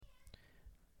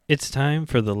It's time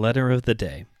for the letter of the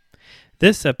day.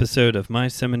 This episode of My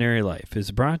Seminary Life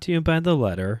is brought to you by the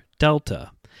letter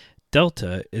Delta.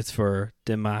 Delta is for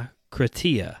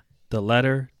Demokratia, the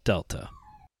letter Delta.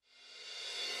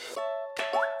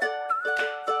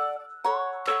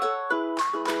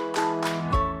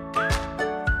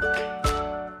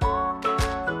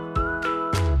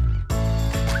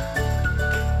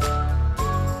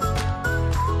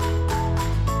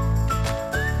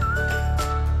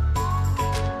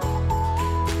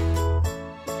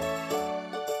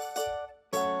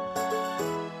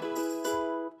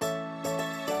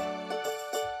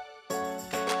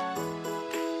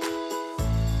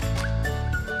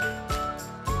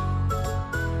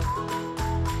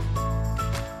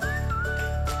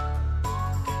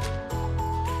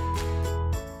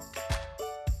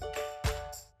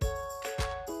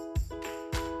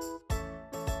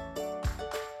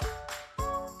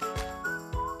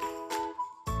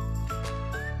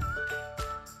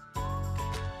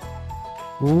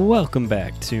 Welcome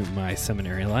back to My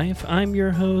Seminary Life. I'm your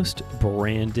host,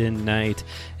 Brandon Knight,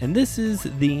 and this is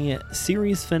the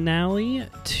series finale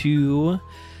to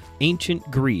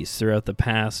ancient Greece. Throughout the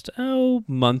past,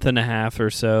 month and a half or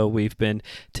so, we've been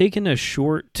taking a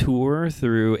short tour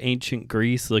through ancient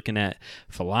Greece, looking at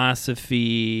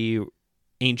philosophy,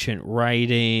 ancient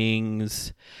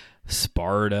writings,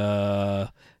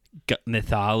 Sparta,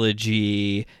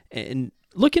 mythology, and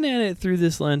looking at it through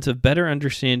this lens of better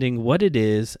understanding what it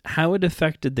is, how it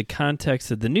affected the context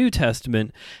of the New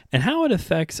Testament, and how it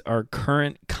affects our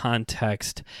current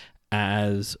context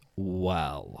as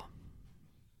well.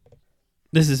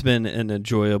 This has been an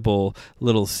enjoyable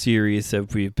little series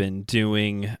that we've been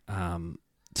doing.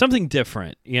 Something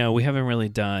different. We haven't really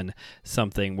done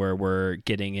something where we're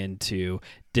getting into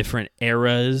different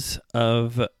eras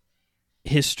of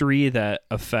history that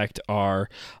affect our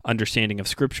understanding of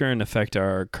Scripture and affect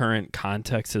our current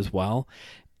context as well,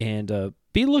 and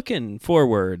be looking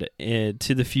forward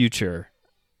to the future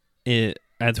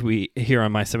as we here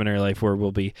on My Seminary Life, where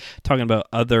we'll be talking about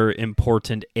other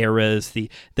important eras, the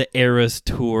Eras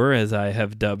Tour, as I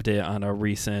have dubbed it on a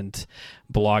recent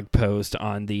blog post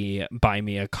on the Buy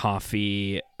Me a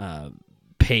Coffee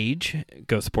page.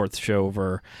 Go support the show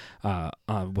over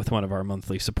with one of our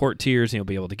monthly support tiers, and you'll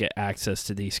be able to get access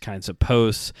to these kinds of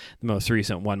posts. The most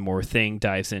recent One More Thing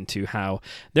dives into how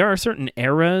there are certain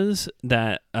eras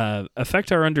that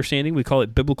affect our understanding. We call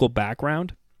it biblical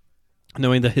background.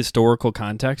 Knowing the historical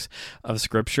context of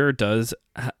Scripture does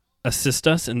assist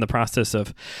us in the process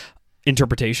of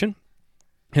interpretation.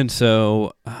 And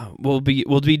so we'll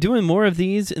be doing more of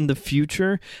these in the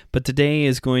future, but today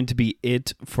is going to be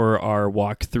it for our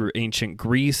walk through ancient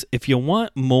Greece. If you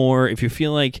want more, if you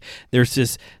feel like there's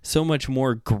just so much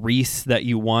more Greece that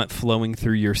you want flowing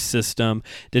through your system,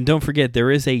 then don't forget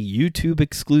there is a YouTube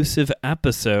exclusive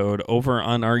episode over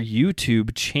on our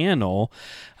YouTube channel.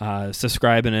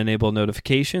 Subscribe and enable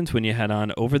notifications. When you head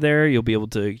on over there, you'll be able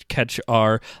to catch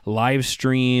our live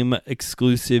stream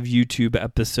exclusive YouTube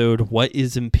episode, What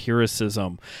is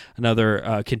Empiricism?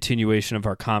 Another continuation of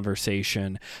our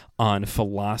conversation on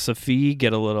philosophy.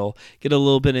 Get a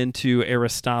little bit into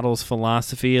Aristotle's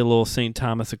philosophy, a little St.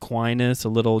 Thomas Aquinas, a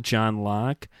little John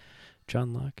Locke,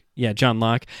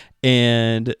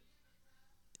 and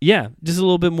just a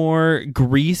little bit more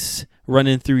Greece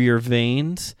running through your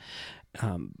veins.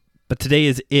 But today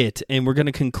is it, and we're going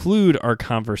to conclude our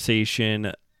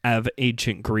conversation of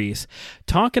ancient Greece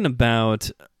talking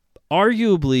about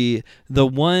arguably the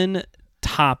one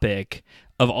topic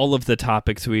of all of the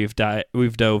topics we've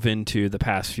dove into the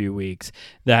past few weeks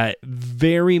that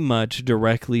very much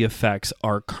directly affects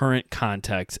our current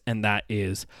context, and that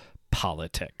is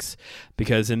politics.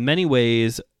 Because in many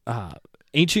ways,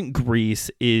 ancient Greece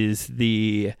is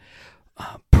the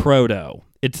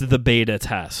it's the beta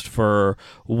test for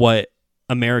what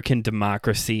American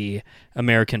democracy,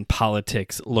 American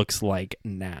politics looks like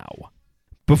now.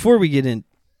 Before we get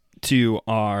into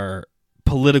our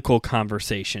political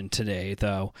conversation today,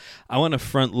 though, I want to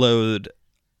front load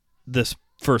this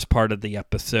first part of the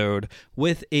episode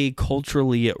with a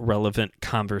culturally relevant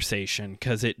conversation,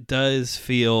 because it does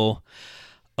feel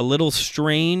a little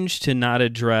strange to not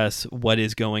address what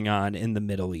is going on in the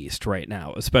Middle East right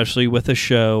now, especially with a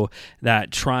show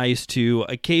that tries to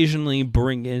occasionally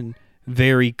bring in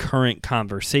very current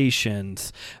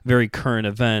conversations, very current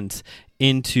events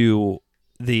into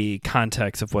the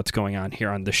context of what's going on here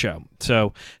on the show.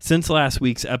 So since last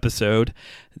week's episode,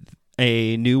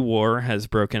 a new war has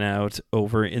broken out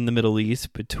over in the Middle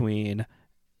East between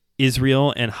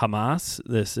Israel and Hamas.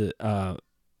 This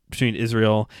between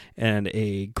Israel and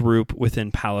a group within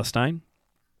Palestine.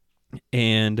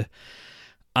 And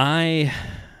I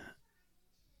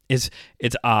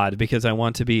it's odd because I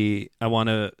want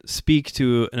to speak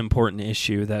to an important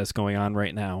issue that is going on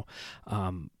right now,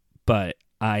 but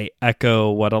I echo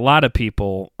what a lot of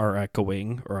people are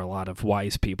echoing, or a lot of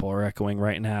wise people are echoing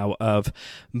right now, of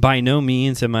by no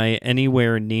means am I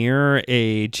anywhere near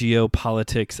a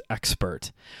geopolitics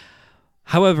expert.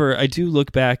 However, I do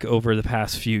look back over the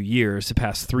past few years, the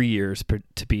past 3 years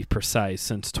to be precise,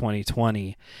 since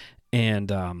 2020,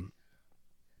 and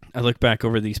I look back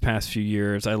over these past few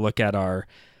years. I look at our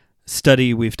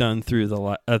study we've done through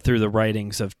the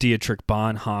writings of Dietrich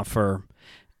Bonhoeffer,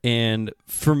 and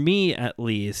for me, at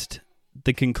least,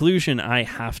 the conclusion I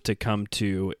have to come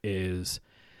to is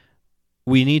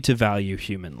we need to value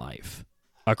human life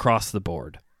across the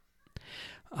board.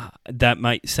 That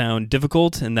might sound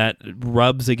difficult, and that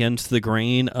rubs against the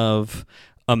grain of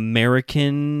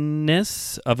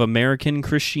Americanness, of American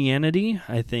Christianity.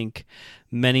 I think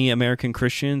many American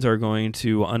Christians are going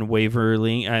to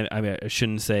unwaveringly, I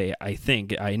shouldn't say I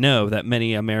think, I know that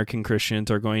many American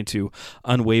Christians are going to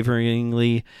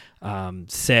unwaveringly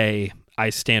say, I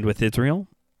stand with Israel.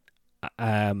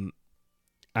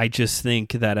 I just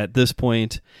think that at this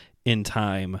point in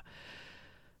time,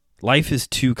 life is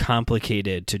too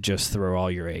complicated to just throw all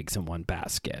your eggs in one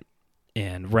basket.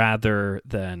 And rather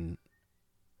than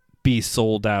be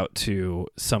sold out to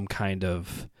some kind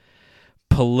of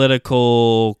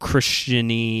political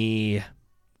Christian-y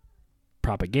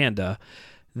propaganda,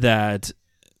 that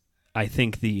I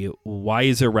think the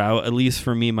wiser route, at least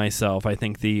for me myself, I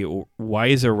think the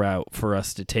wiser route for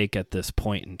us to take at this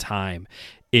point in time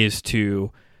is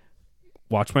to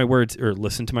watch my words, or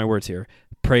listen to my words here,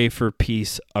 pray for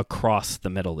peace across the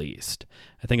Middle East.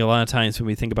 I think a lot of times when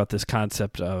we think about this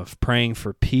concept of praying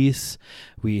for peace,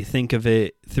 we think of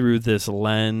it through this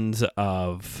lens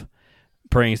of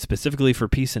praying specifically for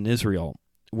peace in Israel,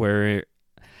 where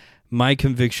my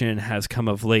conviction has come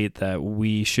of late that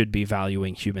we should be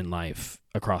valuing human life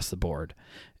across the board.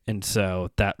 And so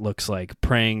that looks like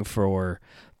praying for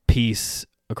peace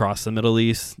across the Middle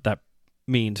East. That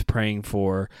means praying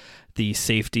for the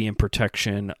safety and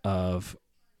protection of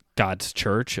God's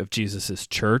church, of Jesus's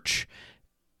church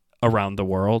around the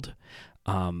world.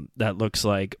 That looks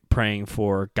like praying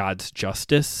for God's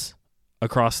justice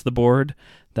across the board.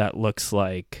 That looks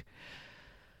like,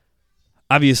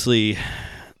 obviously,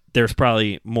 there's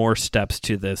probably more steps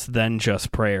to this than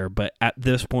just prayer, but at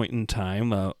this point in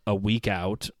time, a week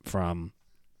out from,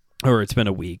 or it's been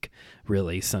a week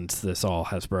really since this all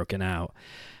has broken out,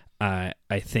 I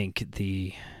think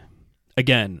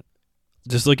again,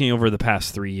 just looking over the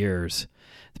past 3 years,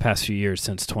 the past few years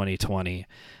since 2020,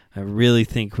 I really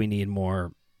think we need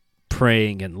more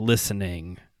praying and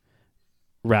listening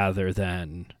rather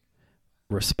than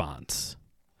response,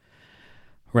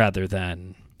 rather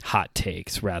than hot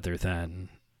takes, rather than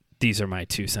these are my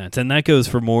 2 cents. And that goes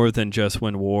for more than just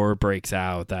when war breaks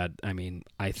out. That, I mean,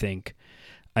 I think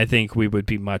we would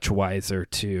be much wiser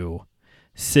to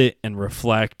sit and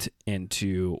reflect and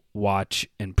to watch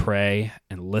and pray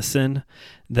and listen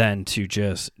than to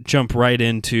just jump right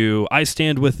into, I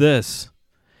stand with this.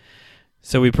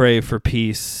 So we pray for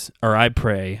peace, or I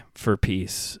pray for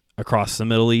peace across the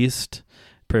Middle East.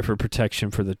 Pray for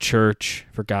protection for the church,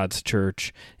 for God's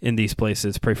church in these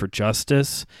places. Pray for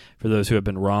justice for those who have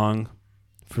been wronged.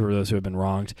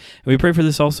 And we pray for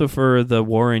this also for the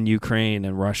war in Ukraine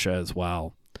and Russia as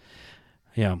well.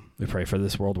 Yeah, we pray for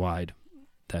this worldwide,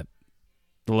 that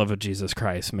the love of Jesus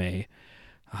Christ may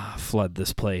flood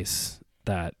this place,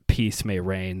 that peace may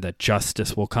reign, that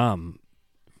justice will come,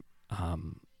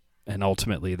 and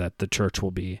ultimately that the church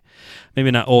will be,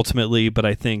 maybe not ultimately, but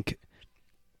I think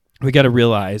we got to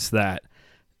realize that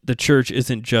the church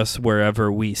isn't just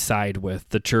wherever we side with.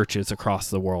 The church is across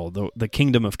the world. The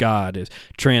kingdom of God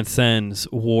transcends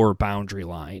war boundary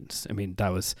lines. I mean,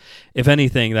 that was, if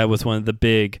anything, that was one of the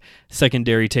big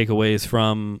secondary takeaways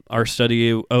from our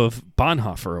study of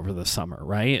Bonhoeffer over the summer,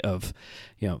 right? Of,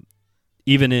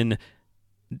 even in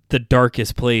the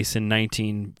darkest place in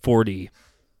 1940,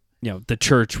 the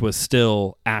church was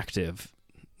still active.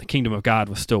 The kingdom of God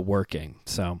was still working.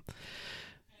 So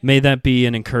may that be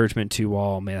an encouragement to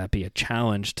all. May that be a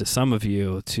challenge to some of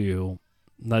you to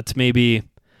let's maybe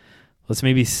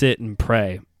sit and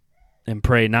pray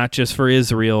not just for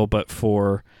Israel, but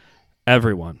for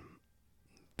everyone,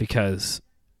 because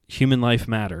human life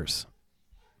matters.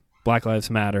 Black lives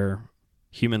matter.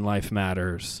 Human life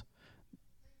matters.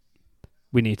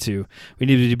 We need to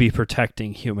be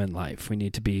protecting human life. We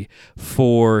need to be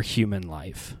for human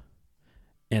life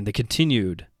and the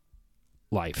continued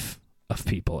life of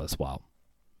people as well.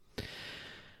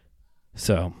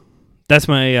 So that's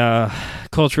my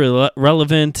culturally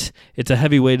relevant. It's a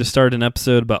heavy way to start an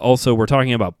episode, but also we're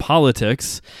talking about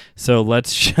politics. So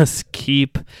let's just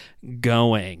keep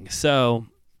going. So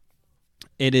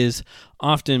it is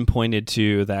often pointed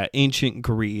to that ancient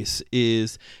Greece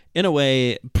is, in a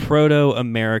way,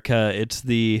 proto-America. It's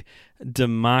the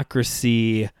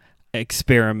democracy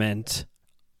experiment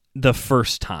the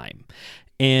first time.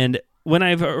 And when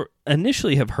I've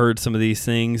initially have heard some of these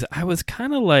things, I was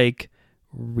kind of like,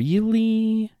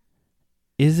 really?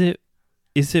 Is it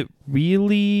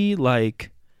really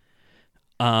like,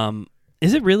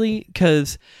 is it really?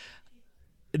 Because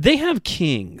they have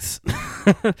kings.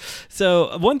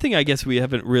 So one thing I guess we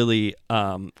haven't really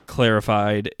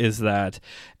clarified is that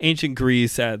ancient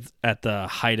Greece at the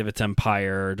height of its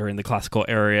empire during the classical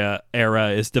era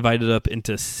is divided up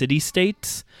into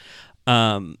city-states.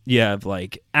 You have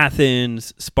like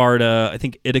Athens, Sparta, I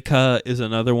think Ithaca is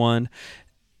another one.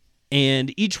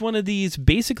 And each one of these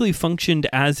basically functioned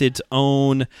as its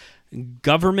own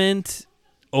government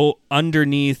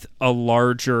underneath a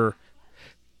larger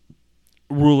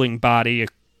ruling body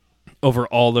over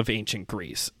all of ancient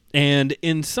Greece. And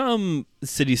in some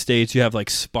city-states, you have like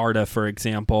Sparta, for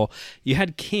example, you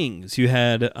had kings. You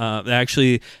had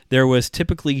actually, there was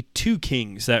typically 2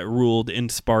 kings that ruled in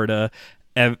Sparta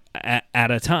at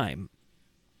a time,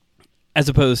 as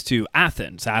opposed to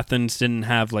Athens. Athens didn't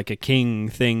have like a king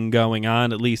thing going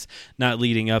on, at least not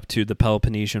leading up to the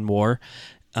Peloponnesian War.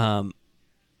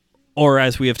 Or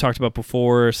as we have talked about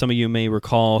before, some of you may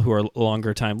recall who are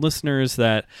longer time listeners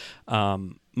that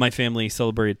my family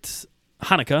celebrates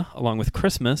Hanukkah along with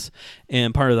Christmas.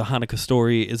 And part of the Hanukkah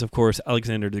story is, of course,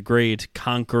 Alexander the Great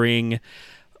conquering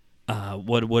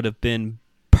what would have been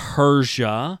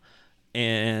Persia,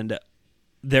 and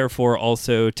therefore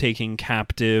also taking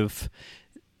captive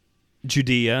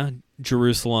Judea,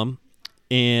 Jerusalem,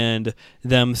 and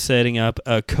them setting up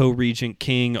a co-regent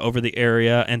king over the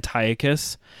area,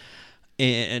 Antiochus.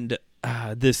 And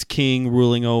this king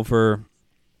ruling over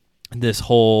this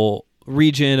whole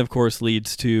region, of course,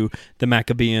 leads to the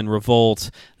Maccabean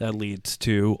revolt that leads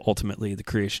to ultimately the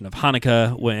creation of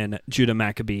Hanukkah, when Judah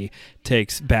Maccabee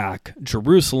takes back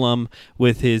Jerusalem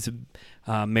with his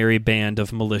merry band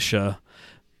of militia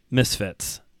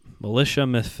misfits.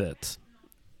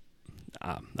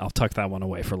 I'll tuck that one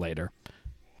away for later.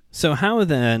 So how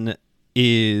then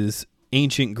is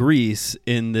ancient Greece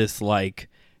in this like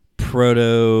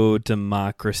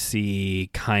proto-democracy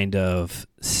kind of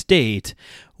state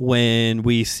when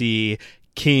we see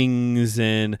kings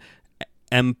and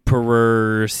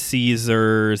emperors,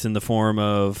 Caesars in the form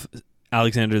of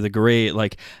Alexander the Great?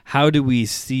 Like, how do we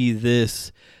see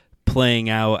this playing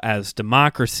out as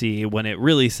democracy when it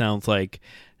really sounds like,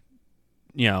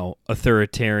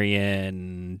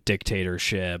 authoritarian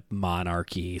dictatorship,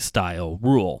 monarchy style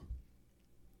rule?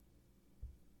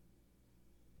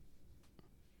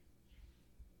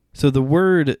 So the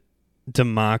word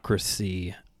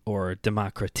democracy or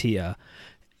demokratia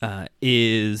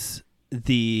is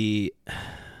it's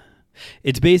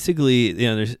basically,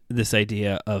 there's this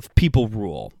idea of people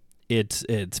rule. It's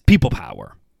people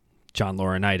power. John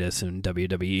Laurinaitis in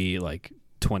WWE like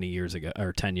 20 years ago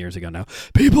or 10 years ago now.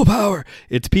 People power.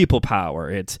 It's people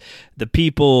power. It's the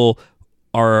people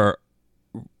have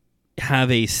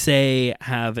a say,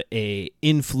 have a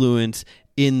influence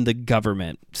in the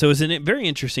government. So it's a very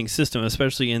interesting system,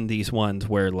 especially in these ones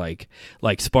where like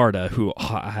Sparta, who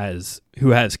has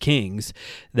kings,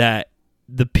 that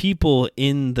the people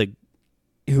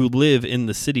who live in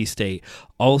the city-state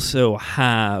also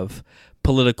have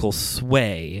political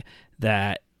sway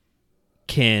that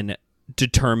can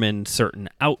determine certain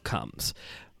outcomes.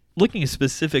 Looking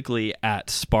specifically at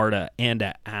Sparta and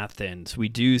at Athens, we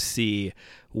do see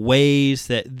ways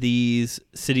that these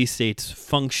city-states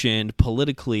functioned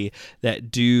politically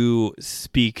that do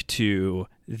speak to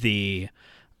the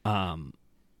kind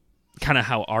of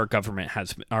how our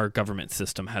government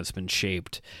system has been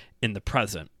shaped in the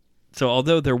present. So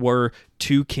although there were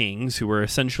 2 kings who were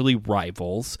essentially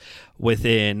rivals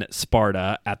within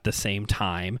Sparta at the same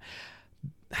time,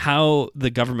 how the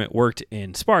government worked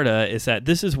in Sparta is that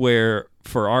this is where,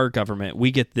 for our government,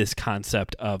 we get this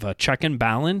concept of a check and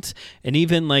balance, and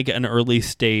even like an early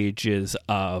stages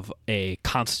of a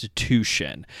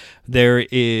constitution. There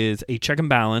is a check and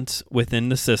balance within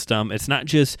the system. It's not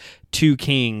just 2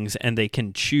 kings and they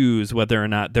can choose whether or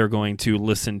not they're going to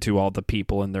listen to all the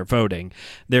people in their voting.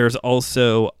 There's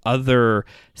also other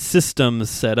systems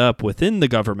set up within the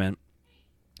government.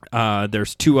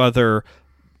 There's 2 other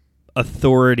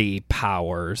authority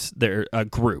powers,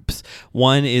 groups.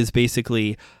 One is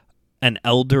basically an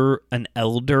elder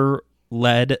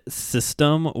led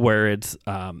system where it's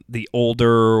the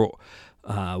older,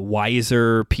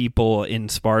 wiser people in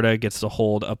Sparta gets to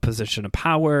hold a position of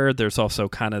power. There's also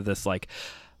kind of this like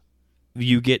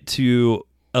you get to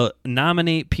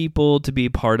nominate people to be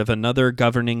part of another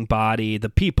governing body. The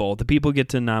people get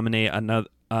to nominate another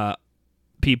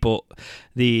people.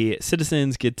 The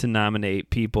citizens get to nominate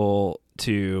people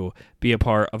to be a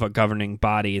part of a governing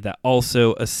body that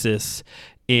also assists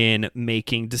in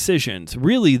making decisions.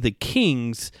 Really, the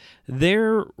kings,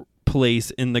 their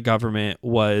place in the government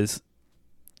was,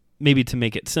 maybe to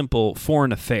make it simple,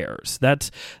 foreign affairs.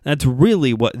 That's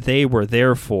really what they were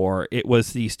there for. It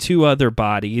was these two other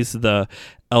bodies, the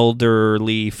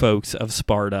elderly folks of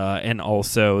Sparta and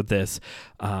also this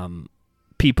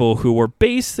people who were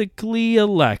basically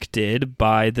elected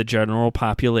by the general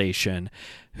population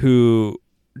who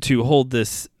to hold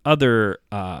this other,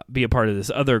 be a part of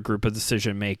this other group of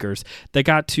decision makers that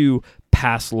got to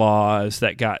pass laws,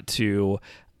 that got to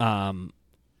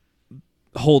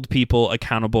hold people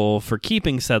accountable for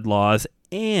keeping said laws,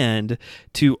 and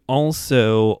to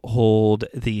also hold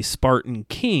the Spartan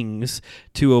kings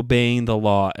to obeying the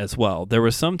law as well. There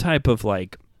was some type of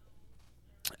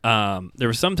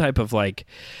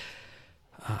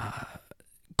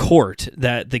court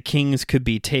that the kings could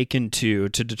be taken to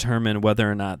determine whether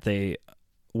or not they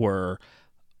were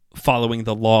following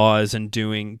the laws and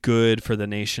doing good for the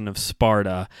nation of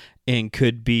Sparta, and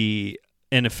could be,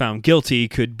 and if found guilty,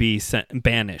 could be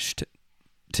banished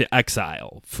to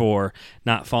exile for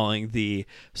not following the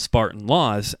Spartan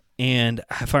laws. And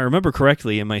if I remember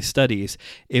correctly in my studies,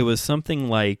 it was something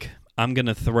like, I'm going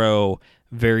to throw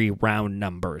very round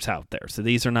numbers out there, so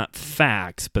these are not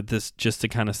facts, but this just to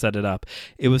kind of set it up.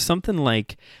 It was something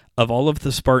like, of all of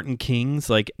the Spartan kings,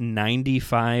 like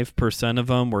 95% of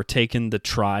them were taken to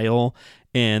trial,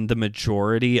 and the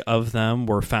majority of them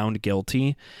were found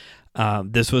guilty.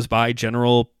 This was by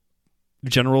general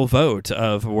vote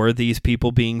of, were these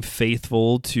people being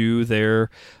faithful to their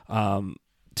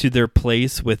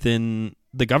place within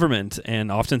the government, and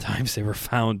oftentimes they were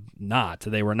found not.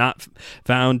 They were not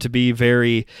found to be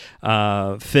very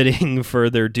fitting for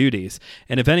their duties.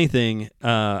 And if anything,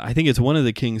 I think it's one of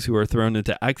the kings who are thrown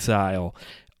into exile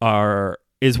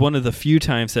is one of the few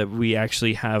times that we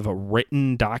actually have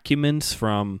written documents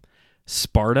from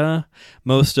Sparta.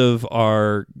 Most of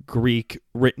our Greek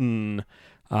written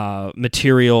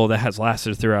material that has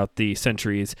lasted throughout the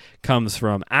centuries comes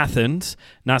from Athens,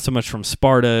 not so much from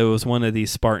Sparta. It was one of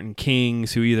these Spartan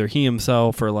kings who either he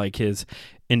himself or like his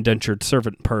indentured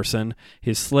servant person,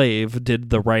 his slave, did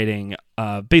the writing,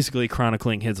 basically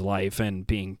chronicling his life and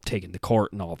being taken to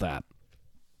court and all that.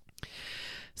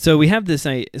 So we have this.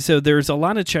 So there's a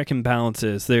lot of check and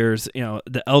balances. There's,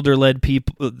 the elder-led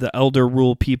people, the elder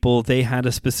rule people. They had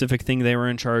a specific thing they were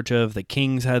in charge of. The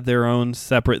kings had their own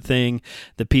separate thing.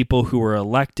 The people who were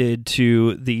elected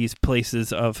to these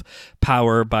places of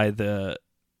power by the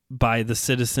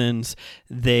citizens,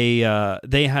 they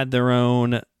had their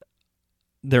own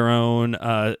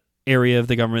area of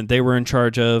the government they were in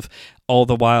charge of. All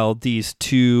the while, these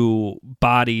two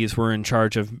bodies were in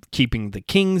charge of keeping the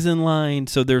kings in line.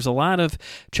 So there's a lot of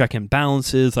check and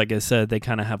balances. Like I said, they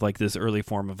kind of have like this early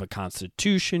form of a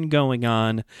constitution going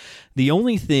on. The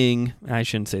only thing, I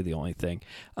shouldn't say the only thing,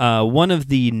 one of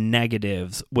the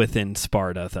negatives within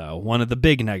Sparta, though, one of the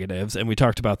big negatives, and we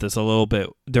talked about this a little bit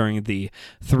during the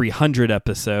 300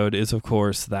 episode, is of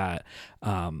course that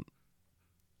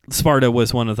Sparta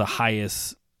was one of the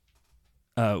highest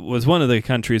was one of the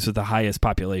countries with the highest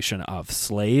population of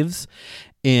slaves.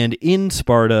 And in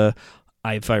Sparta,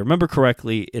 if I remember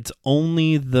correctly, it's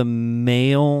only the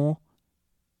male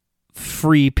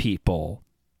free people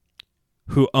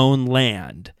who own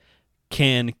land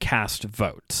can cast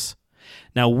votes.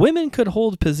 Now, women could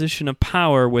hold position of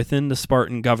power within the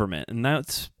Spartan government, and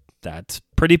that's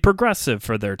pretty progressive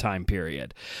for their time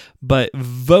period. But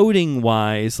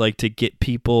voting-wise, like to get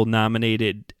people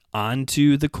nominated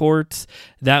onto the courts,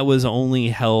 that was only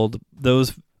held,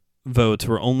 those votes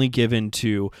were only given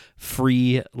to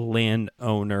free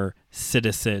landowner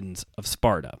citizens of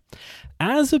Sparta,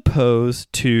 as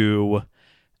opposed to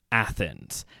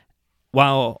Athens.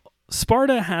 While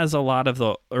Sparta has a lot of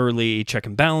the early check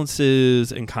and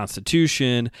balances and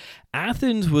constitution,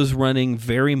 Athens was running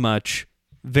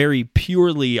very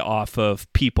purely off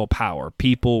of people power,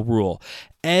 people rule.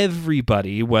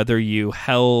 Everybody, whether you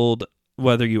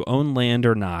own land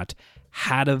or not,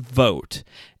 had a vote,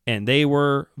 and they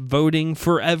were voting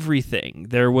for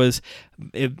everything.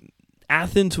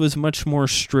 Athens was much more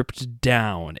stripped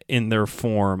down in their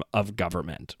form of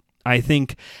government. I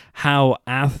think how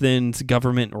Athens'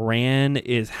 government ran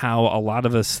is how a lot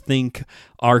of us think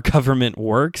our government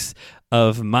works,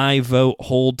 of my vote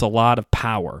holds a lot of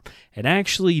power. It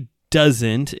actually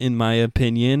doesn't, in my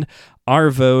opinion.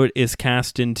 Our vote is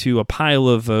cast into a pile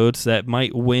of votes that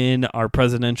might win our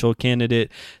presidential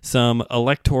candidate some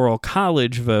electoral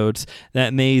college votes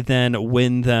that may then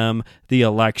win them the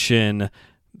election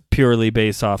purely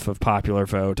based off of popular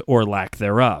vote or lack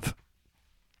thereof.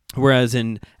 Whereas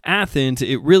in Athens,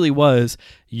 it really was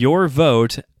your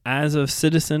vote as a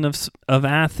citizen of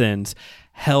Athens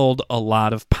held a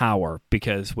lot of power,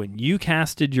 because when you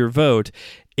casted your vote,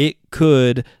 it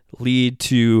could lead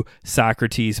to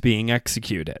Socrates being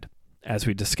executed, as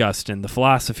we discussed in the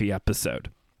philosophy episode.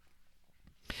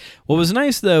 What was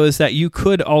nice, though, is that you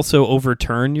could also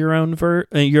overturn your own vote.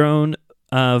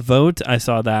 I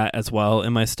saw that as well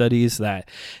in my studies, that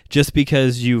just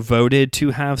because you voted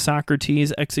to have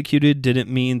Socrates executed didn't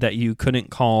mean that you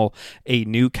couldn't call a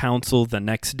new council the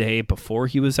next day before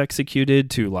he was executed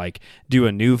to like do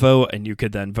a new vote, and you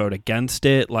could then vote against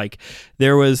it. Like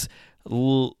there was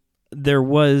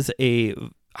a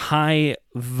high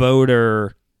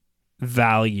voter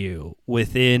value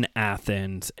within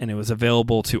Athens, and it was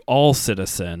available to all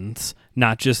citizens,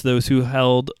 not just those who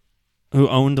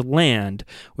owned land,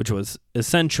 which was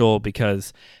essential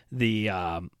because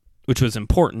which was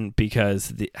important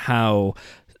because how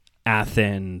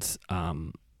Athens'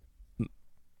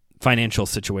 financial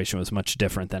situation was much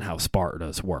different than how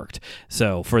Sparta's worked.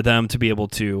 So for them to be able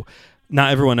to,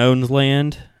 not everyone owned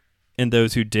land, and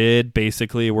those who did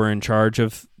basically were in charge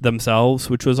of themselves,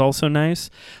 which was also nice.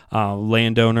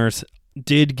 Landowners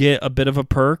did get a bit of a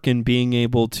perk in being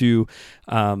able to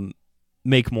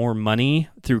make more money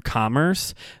through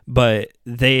commerce, but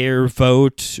their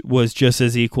vote was just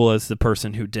as equal as the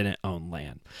person who didn't own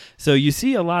land. So you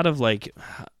see a lot of, like,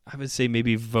 I would say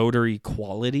maybe voter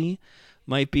equality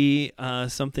might be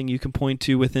something you can point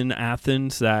to within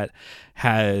Athens that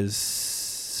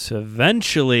has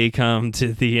eventually come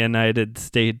to the United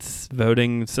States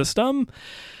voting system.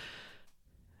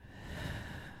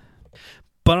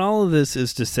 But all of this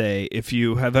is to say, if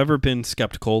you have ever been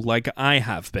skeptical, like I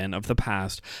have been of the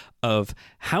past, of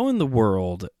how in the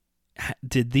world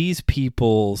did these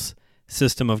people's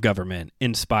system of government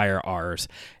inspire ours,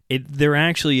 there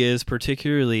actually is,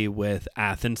 particularly with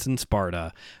Athens and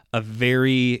Sparta, a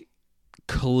very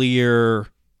clear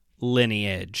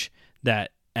lineage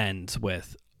that ends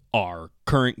with our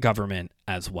current government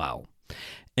as well.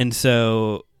 And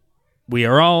so we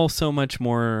are all so much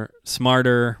more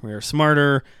smarter. We are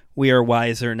smarter. We are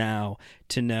wiser now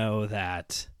to know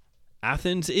that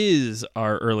Athens is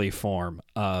our early form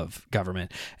of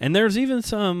government. And there's even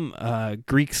some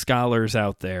Greek scholars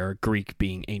out there, Greek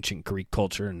being ancient Greek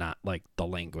culture, not like the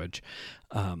language.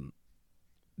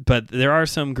 But there are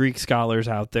some Greek scholars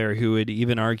out there who would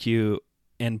even argue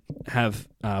and have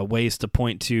ways to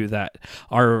point to that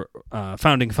our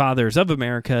founding fathers of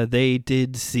America, they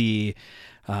did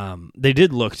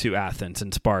look to Athens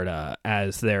and Sparta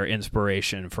as their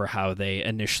inspiration for how they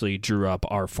initially drew up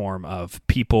our form of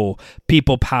people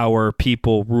power,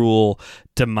 people rule,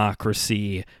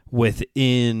 democracy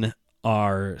within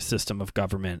our system of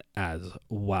government as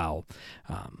well.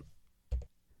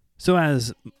 So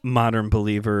as modern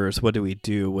believers, what do we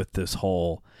do with this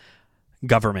whole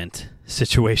government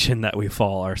situation that we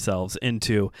fall ourselves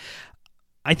into?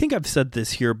 I think I've said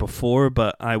this here before,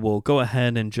 but I will go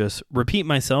ahead and just repeat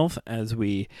myself as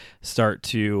we start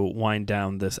to wind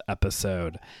down this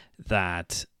episode,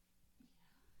 that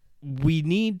we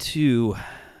need to...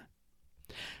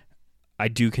 I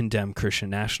do condemn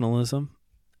Christian nationalism.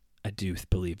 I do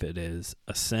believe it is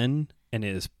a sin, and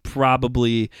it is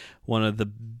probably one of the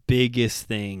biggest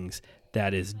things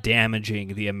that is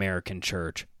damaging the American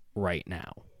church right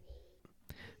now.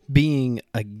 Being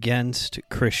against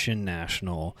Christian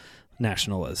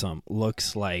nationalism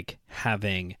looks like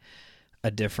having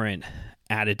a different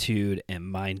attitude and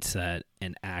mindset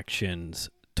and actions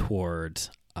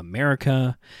towards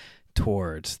America,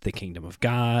 towards the kingdom of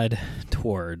God,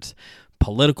 towards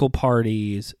political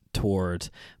parties, towards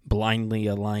blindly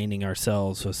aligning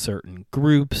ourselves with certain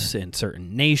groups and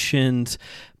certain nations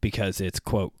because it's,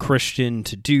 quote, Christian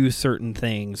to do certain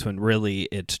things when really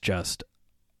it's just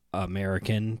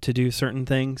American to do certain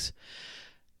things.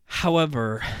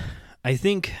 However, I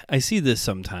think I see this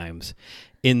sometimes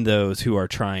in those who are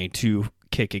trying to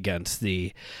kick against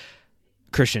the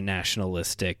Christian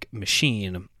nationalistic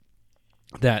machine,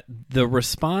 that the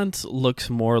response looks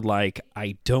more like,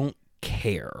 I don't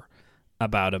care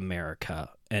about America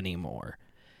anymore.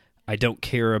 I don't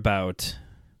care about...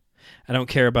 I don't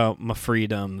care about my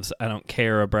freedoms. I don't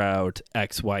care about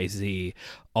XYZ.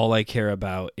 All I care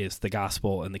about is the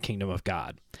gospel and the kingdom of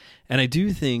God. And I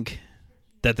do think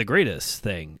that the greatest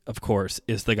thing, of course,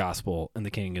 is the gospel and the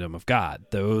kingdom of God.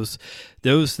 Those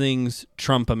things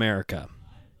trump America.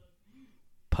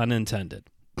 Pun intended.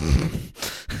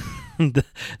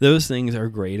 Those things are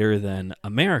greater than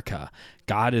America.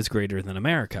 God is greater than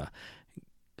America.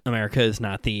 America is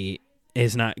not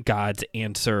God's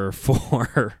answer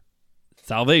for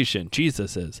salvation.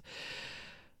 Jesus is.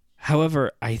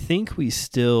 However, I think we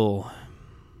still,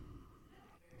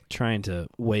 trying to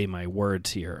weigh my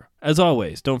words here. As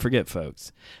always, don't forget,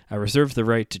 folks, I reserve the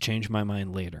right to change my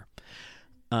mind later.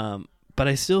 But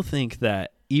I still think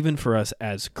that even for us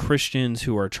as Christians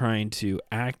who are trying to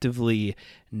actively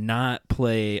not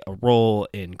play a role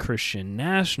in Christian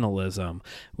nationalism,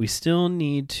 we still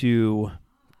need to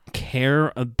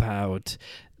care about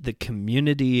the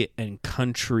community and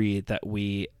country that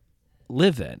we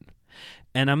live in.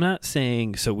 And I'm not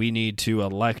saying so we need to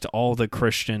elect all the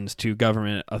Christians to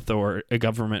government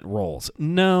roles.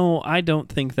 No, I don't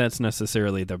think that's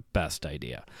necessarily the best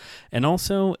idea. And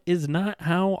also is not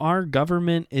how our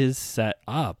government is set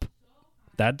up.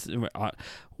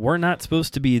 We're not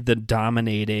supposed to be the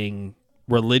dominating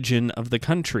religion of the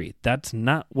country. That's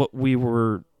not what we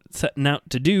were setting out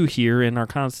to do here in our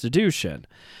Constitution.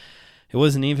 It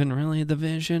wasn't even really the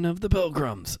vision of the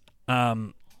Pilgrims.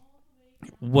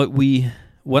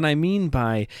 What I mean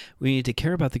by we need to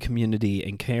care about the community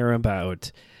and care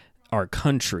about our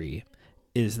country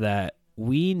is that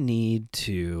we need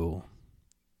to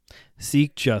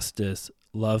seek justice,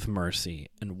 love mercy,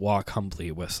 and walk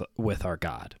humbly with our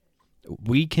God.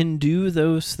 We can do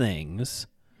those things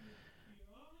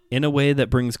in a way that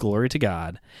brings glory to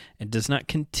God and does not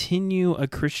continue a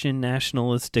Christian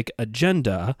nationalistic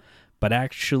agenda, but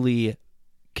actually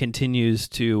continues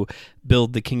to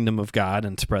build the kingdom of God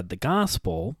and spread the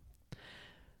gospel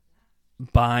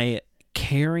by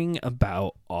caring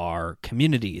about our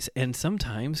communities. And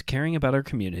sometimes caring about our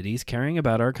communities, caring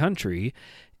about our country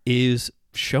is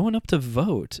showing up to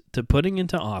vote, to putting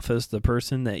into office the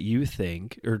person that you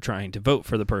think, or trying to vote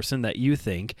for the person that you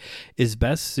think is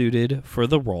best suited for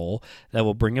the role that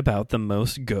will bring about the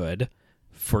most good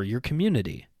for your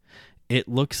community. It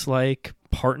looks like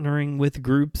partnering with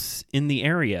groups in the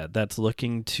area that's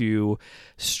looking to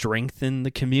strengthen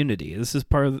the community. This is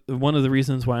one of the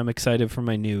reasons why I'm excited for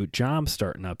my new job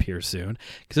starting up here soon,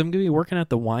 because I'm going to be working at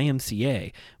the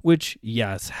YMCA, which,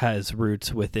 yes, has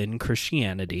roots within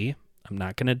Christianity. I'm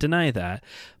not going to deny that,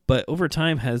 but over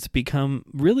time has become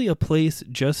really a place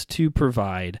just to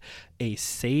provide a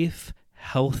safe,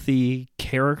 healthy,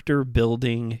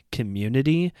 character-building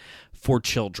community for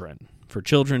children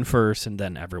first and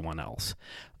then everyone else.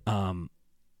 And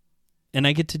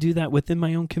I get to do that within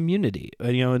my own community.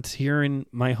 It's here in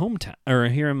my hometown, or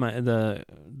here in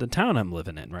the town I'm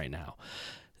living in right now.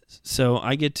 So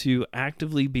I get to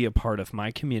actively be a part of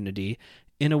my community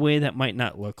in a way that might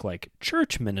not look like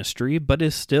church ministry, but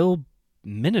is still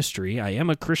ministry. I am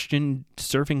a Christian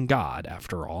serving God,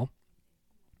 after all.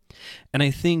 And I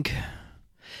think,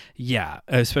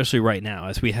 especially right now,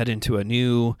 as we head into a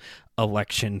new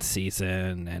election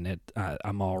season, and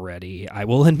I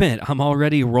will admit, I'm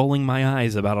already rolling my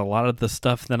eyes about a lot of the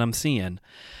stuff that I'm seeing.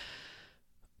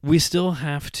 We still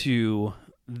have to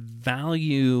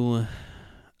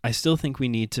I still think we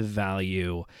need to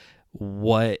value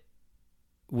what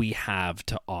we have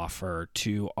to offer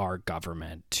to our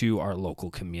government, to our local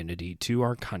community, to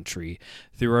our country,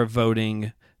 through our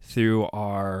voting, through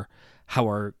how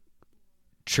our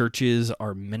churches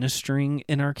are ministering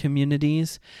in our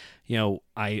communities.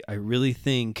 I really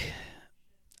think,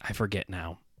 I forget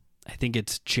now, I think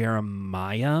it's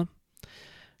Jeremiah.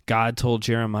 God told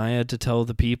Jeremiah to tell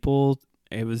the people,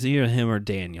 it was either him or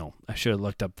Daniel. I should have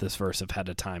looked up this verse ahead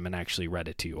of time and actually read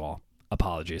it to you all.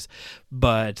 Apologies.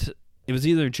 But it was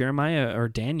either Jeremiah or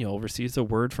Daniel receives a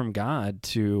word from God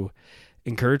to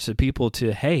encourage the people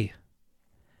to, hey,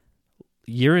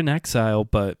 you're in exile,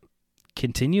 but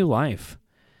continue life.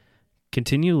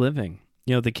 Continue living.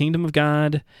 The kingdom of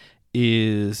God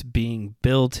is being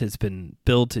built, has been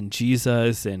built in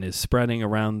Jesus, and is spreading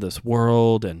around this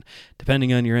world. And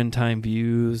depending on your end time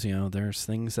views, there's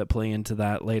things that play into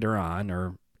that later on,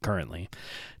 or currently,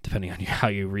 depending on how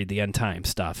you read the end time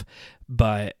stuff.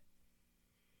 But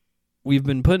we've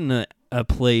been put in a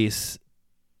place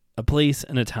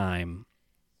and a time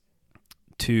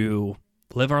to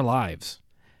live our lives,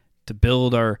 to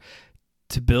build our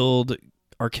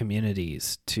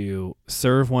communities, to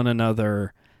serve one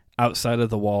another outside of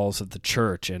the walls of the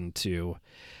church, and to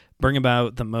bring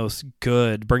about the most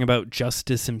good, bring about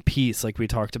justice and peace, like we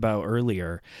talked about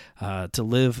earlier, to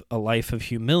live a life of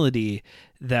humility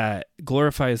that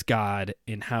glorifies God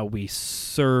in how we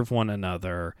serve one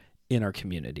another in our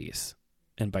communities.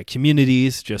 And by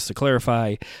communities, just to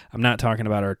clarify, I'm not talking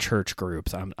about our church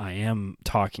groups. I am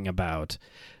talking about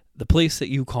the place that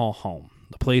you call home,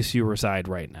 the place you reside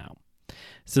right now.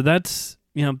 So that's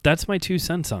my 2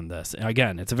 cents on this.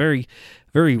 Again, it's a very,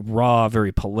 very raw,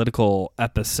 very political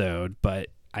episode, but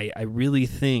I really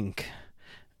think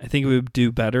we would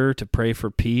do better to pray for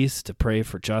peace, to pray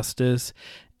for justice,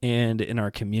 and in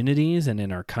our communities and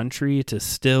in our country to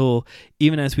still,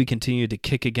 even as we continue to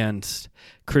kick against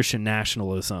Christian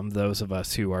nationalism, those of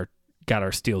us who got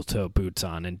our steel-toe boots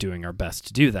on and doing our best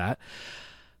to do that,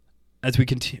 as we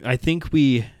continue, I think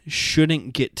we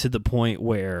shouldn't get to the point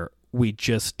where we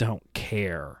just don't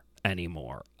care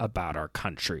anymore about our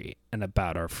country and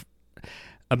about our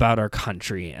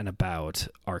country and about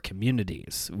our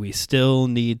communities. We still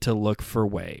need to look for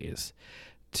ways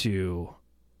to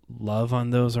love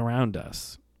on those around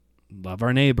us, love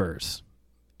our neighbors.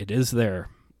 It is there.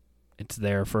 It's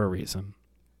there for a reason.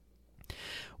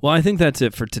 Well, I think that's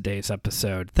it for today's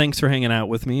episode. Thanks for hanging out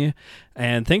with me,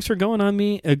 and thanks for going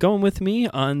with me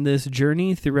on this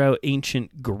journey throughout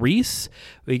ancient Greece.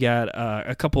 We got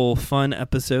a couple fun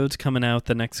episodes coming out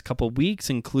the next couple weeks,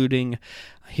 including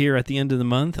here at the end of the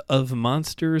month of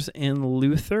Monsters and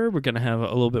Luther. We're going to have a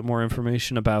little bit more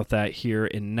information about that here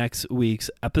in next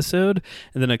week's episode.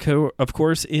 And then, of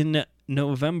course, in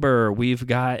November, we've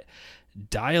got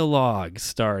dialogue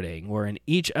starting, where in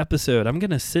each episode I'm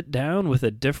going to sit down with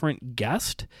a different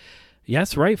guest.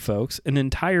 Yes, right, folks. An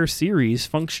entire series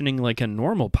functioning like a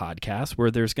normal podcast where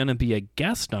there's going to be a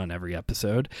guest on every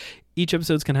episode. Each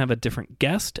episode's going to have a different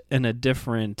guest and a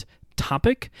different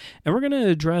topic, and we're going to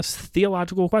address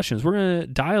theological questions. We're going to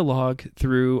dialogue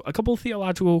through a couple of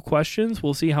theological questions.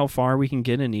 We'll see how far we can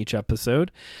get in each episode.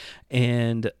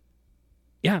 And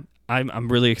yeah, I'm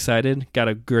really excited. Got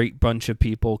a great bunch of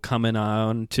people coming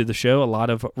on to the show, a lot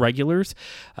of regulars,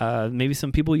 maybe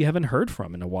some people you haven't heard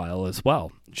from in a while as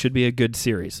well. Should be a good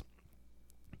series.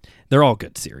 They're all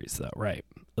good series, though, right?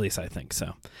 At least I think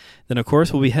so. Then, of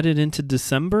course, we'll be headed into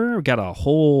December. We've got a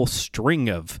whole string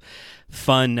of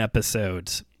fun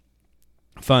episodes,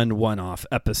 fun one-off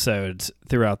episodes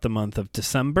throughout the month of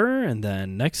December. And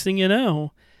then next thing you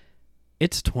know,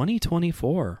 it's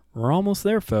 2024. We're almost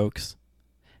there, folks.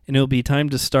 And it'll be time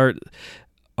to start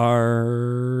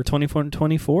our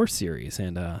 2024 series.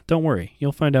 And don't worry,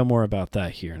 you'll find out more about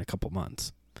that here in a couple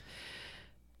months.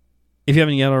 If you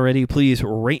haven't yet already, please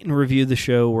rate and review the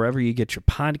show wherever you get your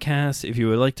podcasts. If you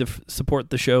would like to support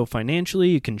the show financially,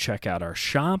 you can check out our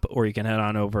shop, or you can head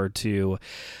on over to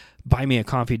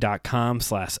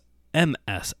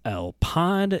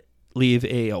buymeacoffee.com/MSLpod. Leave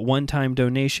a one-time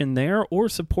donation there, or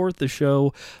support the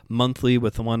show monthly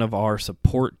with one of our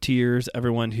support tiers.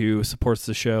 Everyone who supports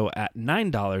the show at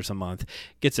 $9 a month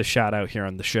gets a shout out here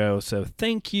on the show. So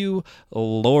thank you,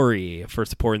 Lori, for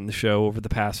supporting the show over the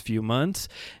past few months.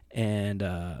 And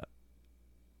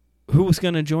who's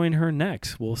going to join her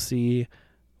next? We'll see.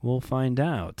 We'll find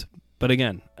out. But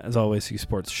again, as always, you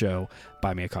support the show,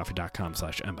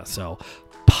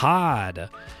 buymeacoffee.com/MSLpod.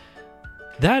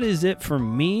 That is it for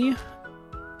me.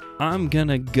 I'm going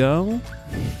to go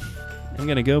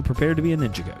prepare to be a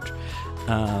ninja coach.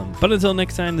 But until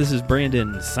next time, this is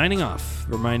Brandon signing off,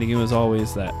 reminding you as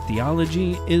always that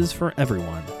theology is for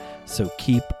everyone. So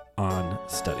keep on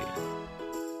studying.